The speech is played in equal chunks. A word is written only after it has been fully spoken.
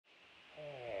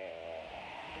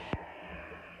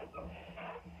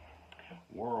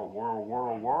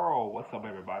World. What's up,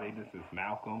 everybody? This is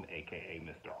Malcolm, A.K.A.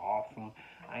 Mr. Awesome.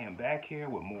 I am back here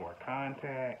with more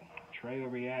contact, trailer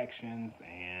reactions,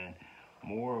 and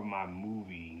more of my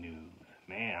movie news.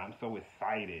 Man, I'm so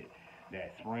excited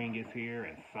that spring is here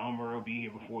and summer will be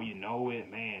here before you know it.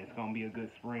 Man, it's going to be a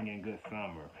good spring and good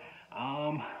summer.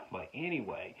 But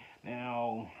anyway,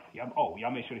 now,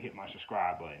 y'all make sure to hit my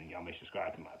subscribe button. Y'all make sure to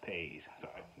subscribe to my page.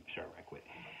 Sorry, share right quick.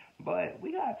 But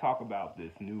we gotta talk about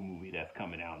this new movie that's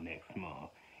coming out next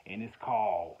month, and it's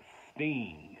called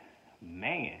Sting.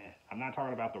 Man, I'm not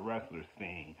talking about the wrestler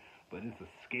Sting, but it's a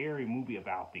scary movie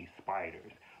about these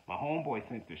spiders. My homeboy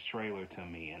sent this trailer to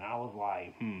me, and I was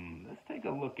like, let's take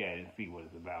a look at it and see what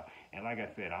it's about. And like I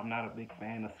said, I'm not a big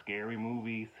fan of scary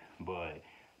movies, but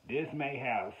this may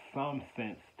have some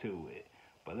sense to it.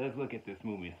 But let's look at this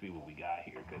movie and see what we got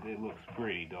here, because it looks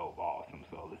pretty dope awesome.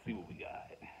 So let's see what we got.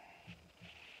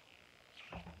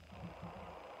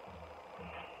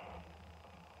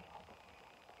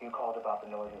 You called about the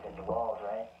noises in the walls,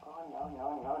 right? Oh,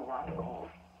 no, not at all.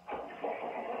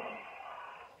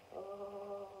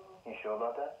 You sure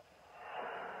about that?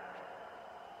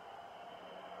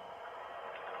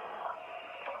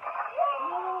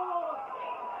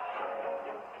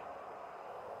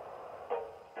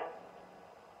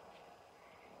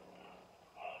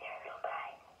 Hey there, little guy.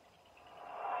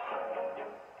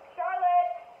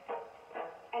 Charlotte!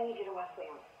 I need you to watch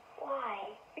Liam.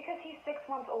 Why? Because he's 6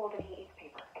 months old and he eats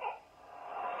paper.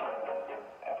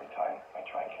 Every time I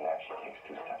try and connect, she takes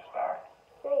 2 steps back.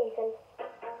 Hey, Ethan.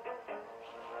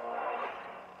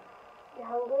 You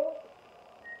hungry?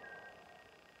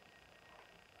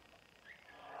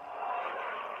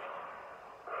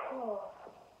 Cool.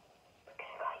 Look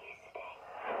at how you stay.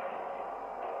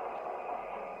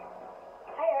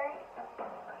 Hi, Eric.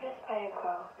 Could a spider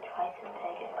grow twice as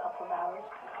big in a couple of hours?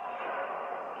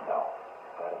 No,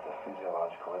 that is a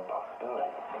physiological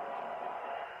impossibility.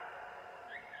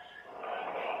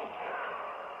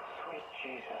 Sweet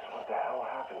Jesus, what the hell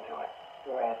happened to it?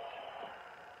 Rats.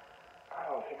 I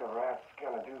don't think a rat's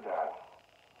gonna do that.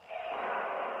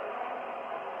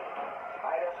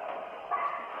 Spiders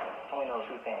only know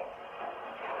 2 things.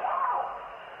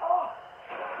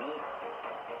 Eat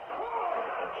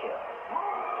and kill.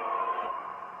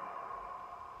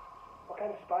 What kind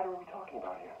of spider are we talking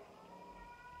about here?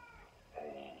 A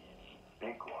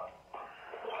big one.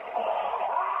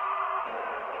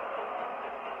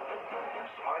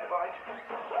 Spider bite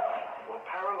will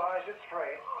paralyze its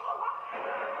prey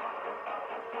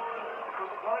because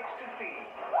it likes to feed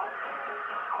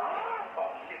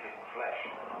on living flesh.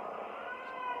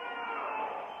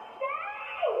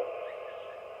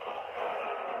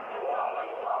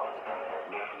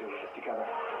 We have to do this together.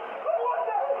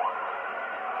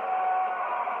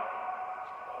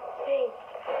 Thanks.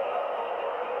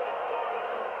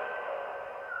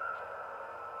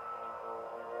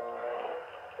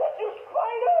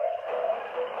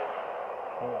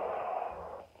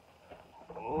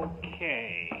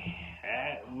 Okay,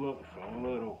 that looks a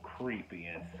little creepy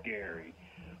and scary,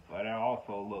 but it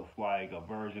also looks like a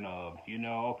version of,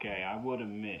 okay, I would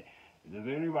admit, does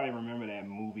anybody remember that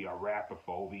movie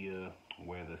Arachnophobia,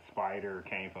 where the spider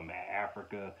came from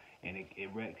Africa and it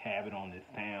wreaked havoc on this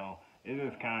town? It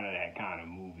is kind of that kind of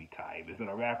movie type. It's an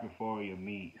Arachnophobia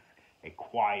meets A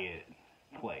Quiet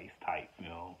Place type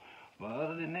film. But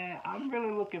other than that, I'm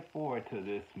really looking forward to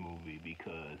this movie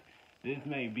because this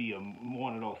may be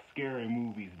one of those scary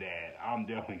movies that I'm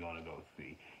definitely going to go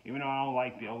see. Even though I don't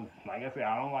like those, like I said,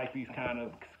 I don't like these kind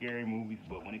of scary movies,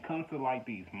 but when it comes to like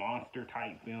these monster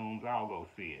type films, I'll go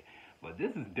see it. But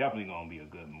this is definitely going to be a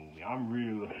good movie. I'm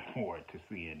really looking forward to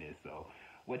seeing this. So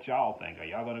what y'all think? Are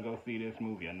y'all going to go see this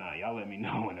movie or not? Y'all let me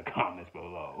know in the comments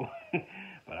below.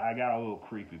 But I got a little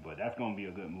creepy, but that's going to be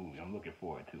a good movie. I'm looking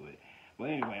forward to it. But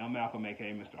anyway, I'm Malcolm,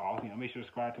 A.K.A. Mr. Awesome. Make sure to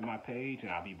subscribe to my page,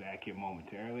 and I'll be back here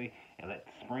momentarily. And let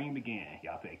spring begin.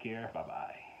 Y'all take care.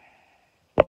 Bye-bye.